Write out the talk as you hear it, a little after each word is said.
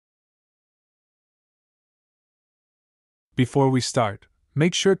Before we start,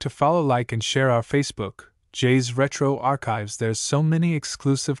 make sure to follow, like, and share our Facebook, Jay's Retro Archives. There's so many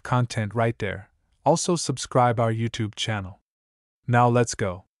exclusive content right there. Also subscribe our YouTube channel. Now let's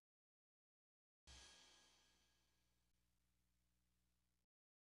go.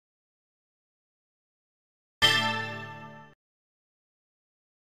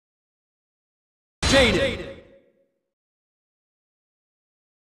 Jaden!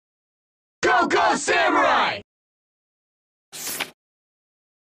 Go Samurai!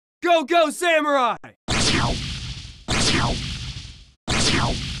 Go Samurai!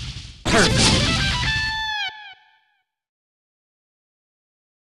 Perfect.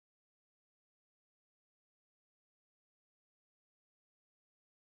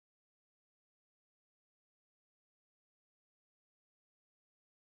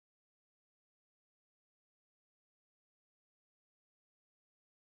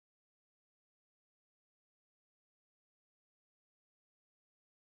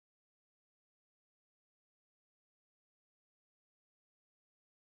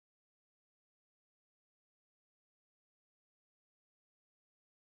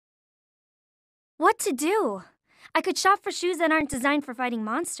 What to do? I could shop for shoes that aren't designed for fighting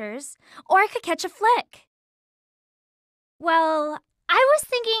monsters, or I could catch a flick. Well, I was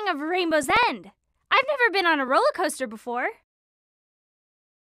thinking of Rainbow's End. I've never been on a roller coaster before.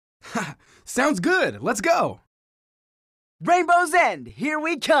 Sounds good. Let's go. Rainbow's End, here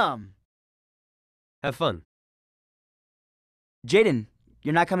we come. Have fun. Jaden,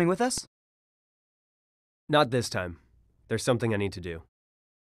 you're not coming with us? Not this time. There's something I need to do.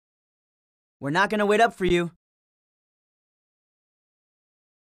 We're not gonna wait up for you.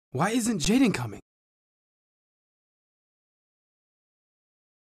 Why isn't Jaden coming?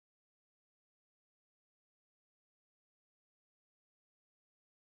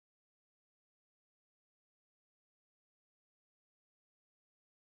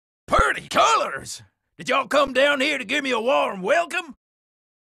 Pretty colors! Did y'all come down here to give me a warm welcome?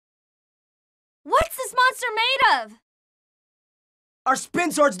 What's this monster made of? Our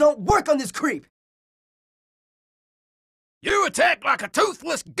spin swords don't work on this creep! You attack like a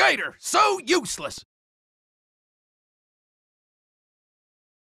toothless gator, so useless!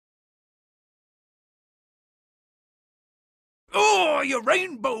 Oh, your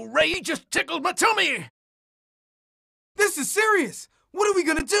rainbow ray just tickled my tummy! This is serious! What are we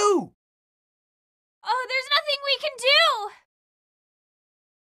gonna do? Oh, there's nothing we can do!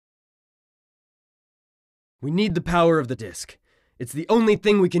 We need the power of the disc. It's the only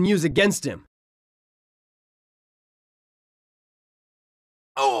thing we can use against him.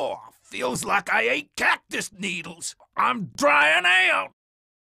 Oh, feels like I ate cactus needles. I'm drying out.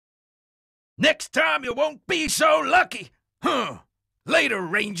 Next time you won't be so lucky. Later,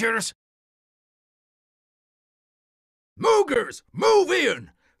 Rangers. Moogers, move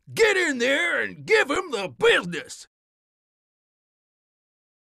in. Get in there and give him the business.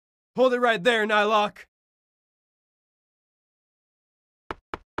 Hold it right there, Nylock.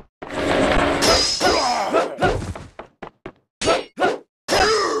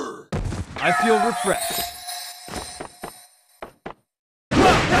 I feel refreshed.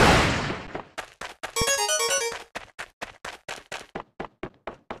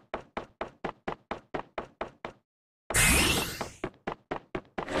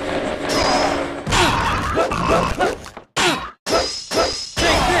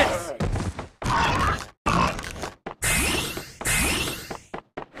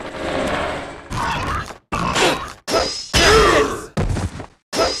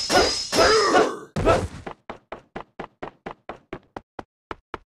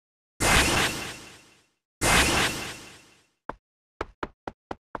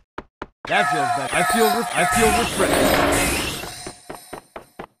 That feels better. I feel refreshed.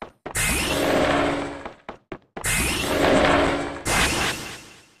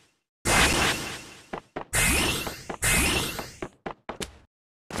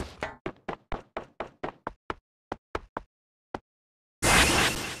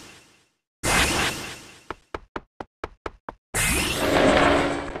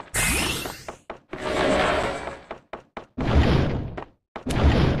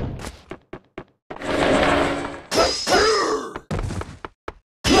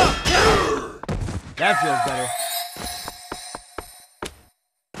 That feels better.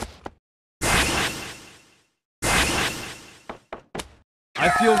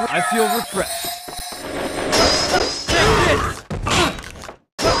 I feel refreshed.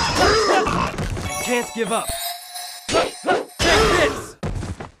 Can't give up. Take this!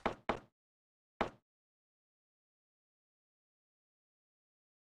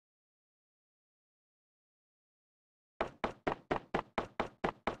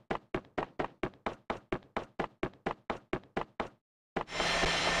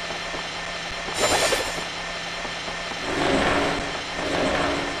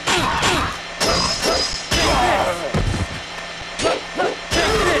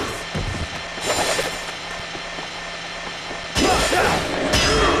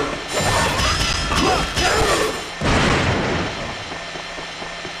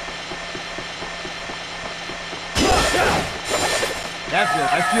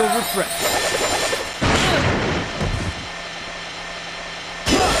 I feel refreshed.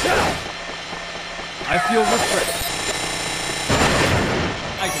 I feel refreshed.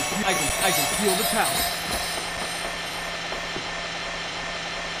 I can feel the power.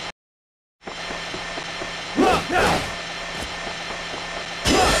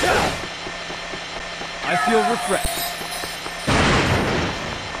 I feel refreshed.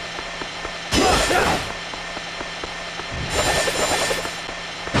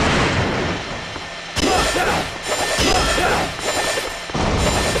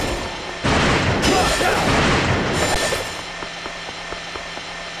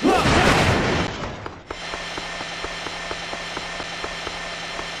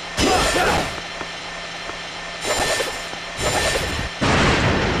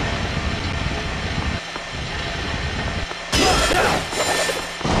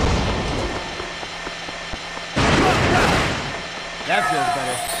 That feels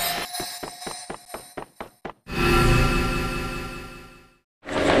better.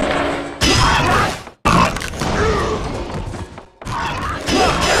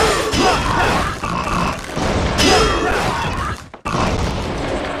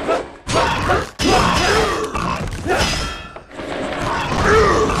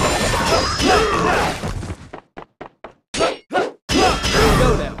 Go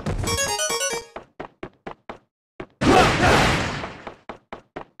now.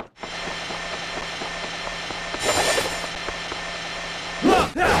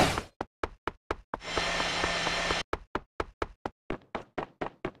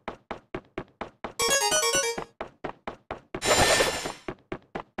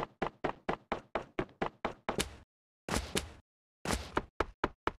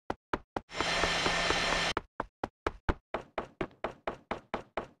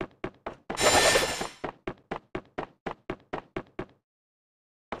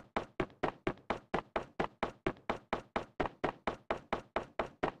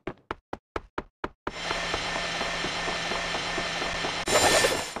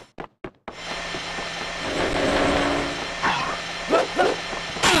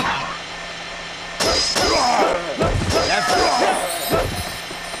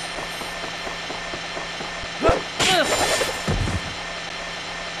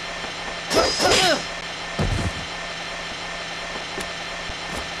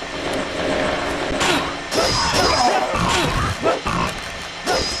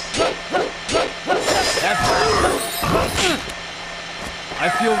 I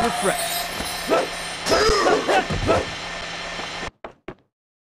feel refreshed.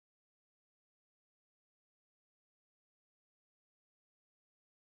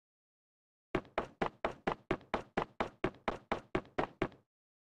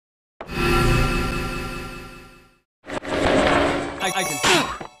 I can feel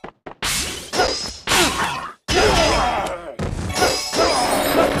it.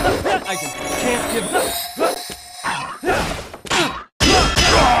 I can't give up.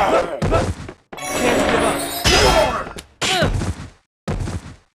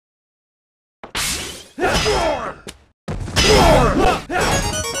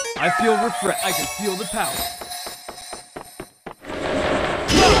 I feel refreshed. I can feel the power.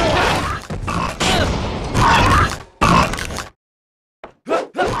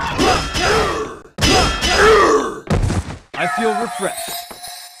 I feel refreshed.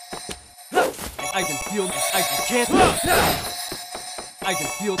 I can feel. I can't. I can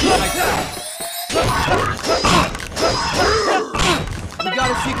feel. We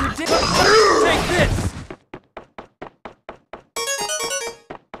got a secret tip. Take this.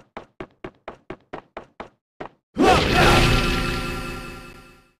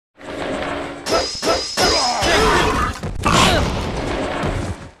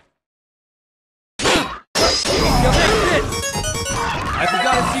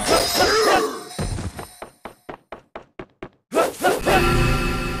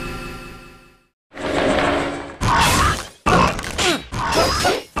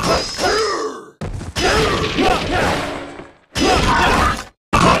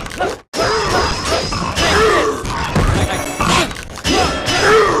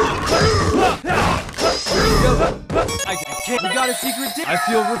 We got a secret tip. I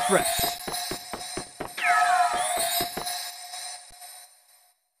feel refreshed.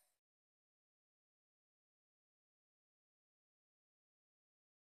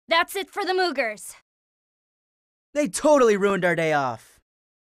 That's it for the Moogers. They totally ruined our day off.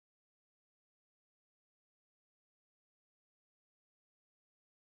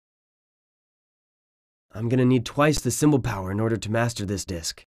 I'm gonna need twice the symbol power in order to master this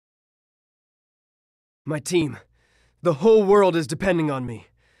disc. My team, The whole world is depending on me.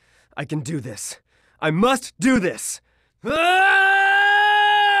 I can do this. I must do this! Ah!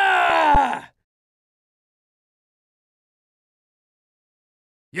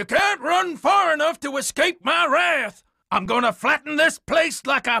 You can't run far enough to escape my wrath. I'm gonna flatten this place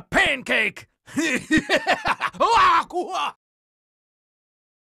like a pancake.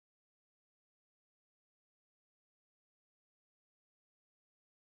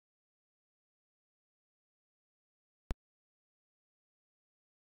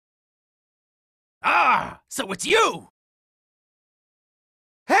 Ah, so it's you!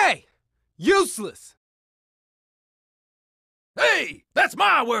 Hey! Useless! Hey, that's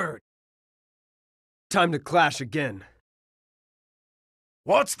my word! Time to clash again.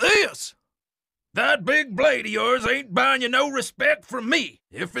 What's this? That big blade of yours ain't buying you no respect from me.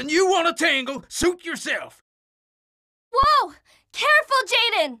 If and you want to tangle, suit yourself. Whoa! Careful,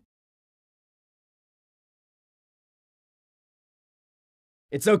 Jaden!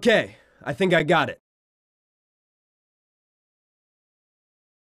 It's okay. I think I got it.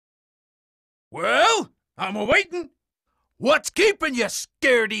 Well, I'm a-waiting. What's keeping you,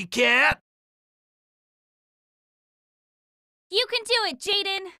 scaredy cat? You can do it,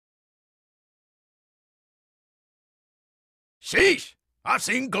 Jaden! Sheesh, I've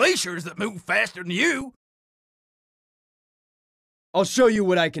seen glaciers that move faster than you. I'll show you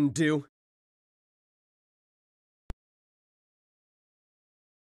what I can do.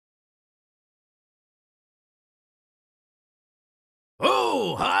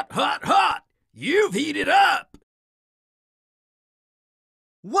 Oh, hot, hot, hot! You've heated up!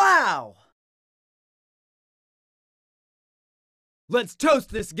 Wow! Let's toast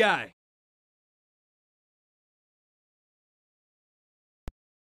this guy!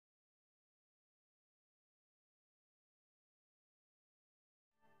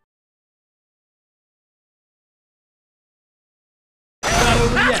 Not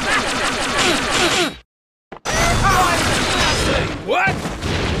over yet! What?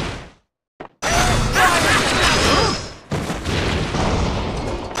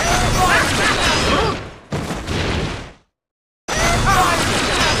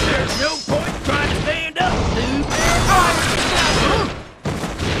 There's no point trying to stand up, dude.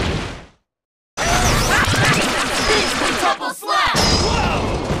 Double slap!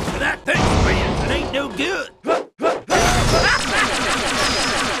 Whoa! That thing's spins, it ain't no good.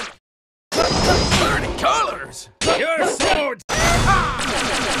 Burning colors! Your swords!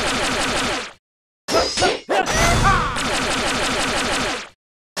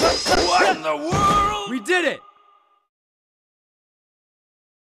 What in the world? We did it!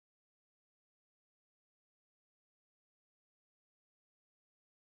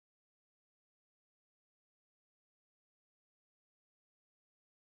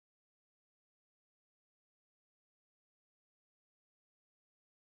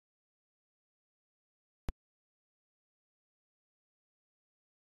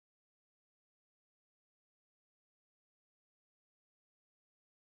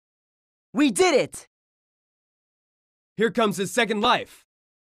 We did it! Here comes his second life.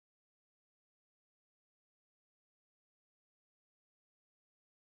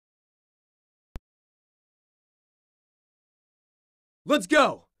 Let's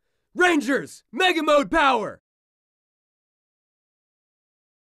go! Rangers! Mega Mode power!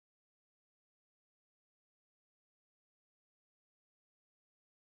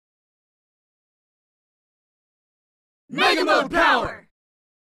 Mega Mode power!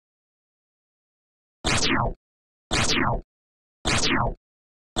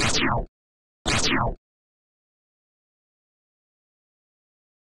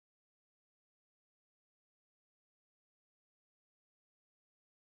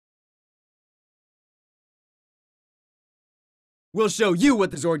 We'll show you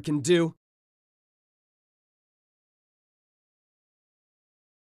what the Zord can do.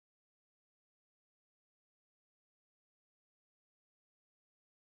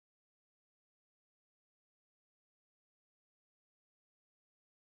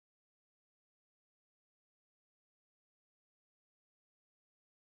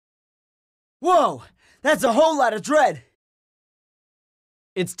 Whoa! That's a whole lot of dread!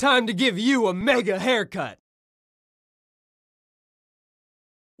 It's time to give you a mega haircut.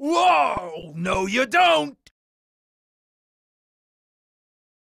 Whoa! No, you don't!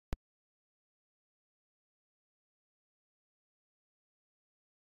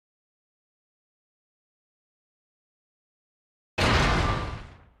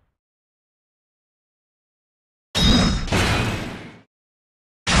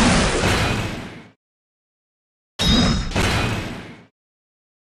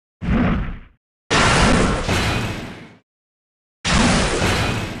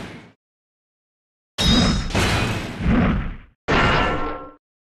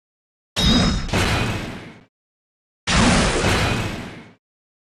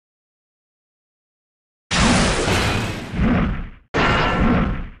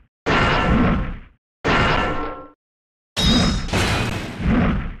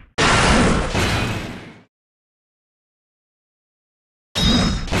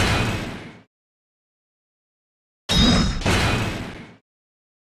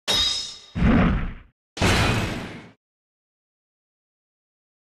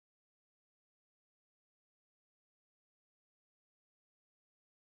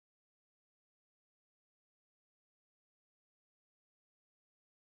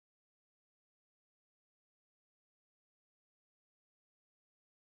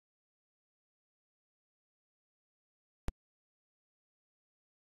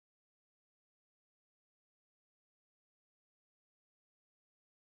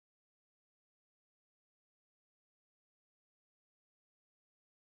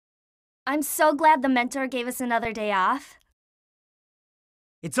 I'm so glad the mentor gave us another day off.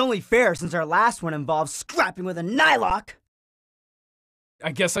 It's only fair since our last one involved scrapping with a nylock.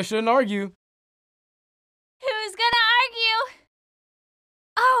 I guess I shouldn't argue. Who's gonna argue?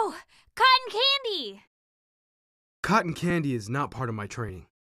 Oh, cotton candy! Cotton candy is not part of my training.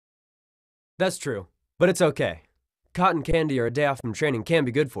 That's true, but it's okay. Cotton candy or a day off from training can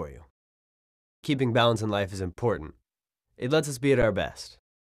be good for you. Keeping balance in life is important. It lets us be at our best.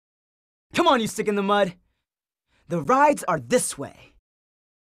 Come on, you stick in the mud. The rides are this way.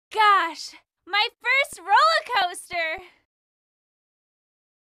 Gosh, my first roller coaster!